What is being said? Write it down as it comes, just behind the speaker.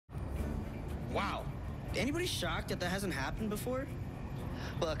Wow. Anybody shocked that hasn't happened before?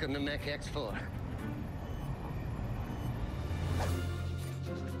 Welcome to Mech X4.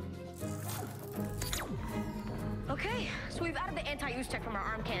 Okay, so we've added the anti-use tech from our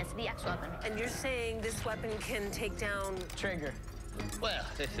arm cannons to the X weapon. And you're saying this weapon can take down... Trigger. Well,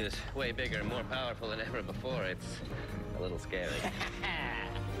 this is way bigger and more powerful than ever before. It's a little scary.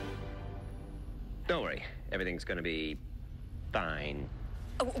 Don't worry. Everything's gonna be fine.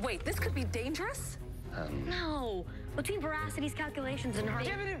 Oh, wait, this could be dangerous? No. Between Veracity's calculations and her...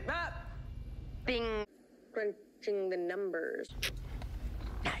 Give it up! Bing. Crunching the numbers.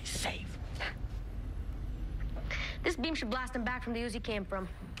 Nice save. This beam should blast him back from the Uzi came from.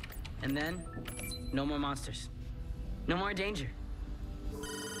 And then, no more monsters. No more danger.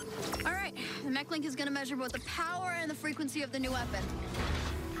 All right, the mech link is gonna measure both the power and the frequency of the new weapon.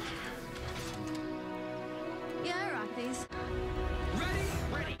 Yeah, I rock these. Ready?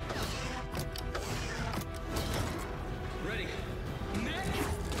 Ready. Ready. Mech,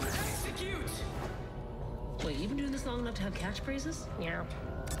 execute! Wait, you've been doing this long enough to have catchphrases? Yeah.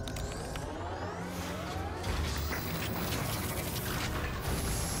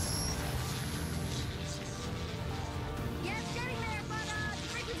 Yeah, it's getting there, but the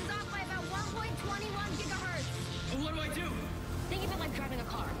frequency's off by about 1.21 gigahertz. What do I do? Think of it like driving a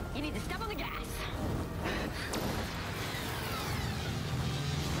car. You need to step on the gas.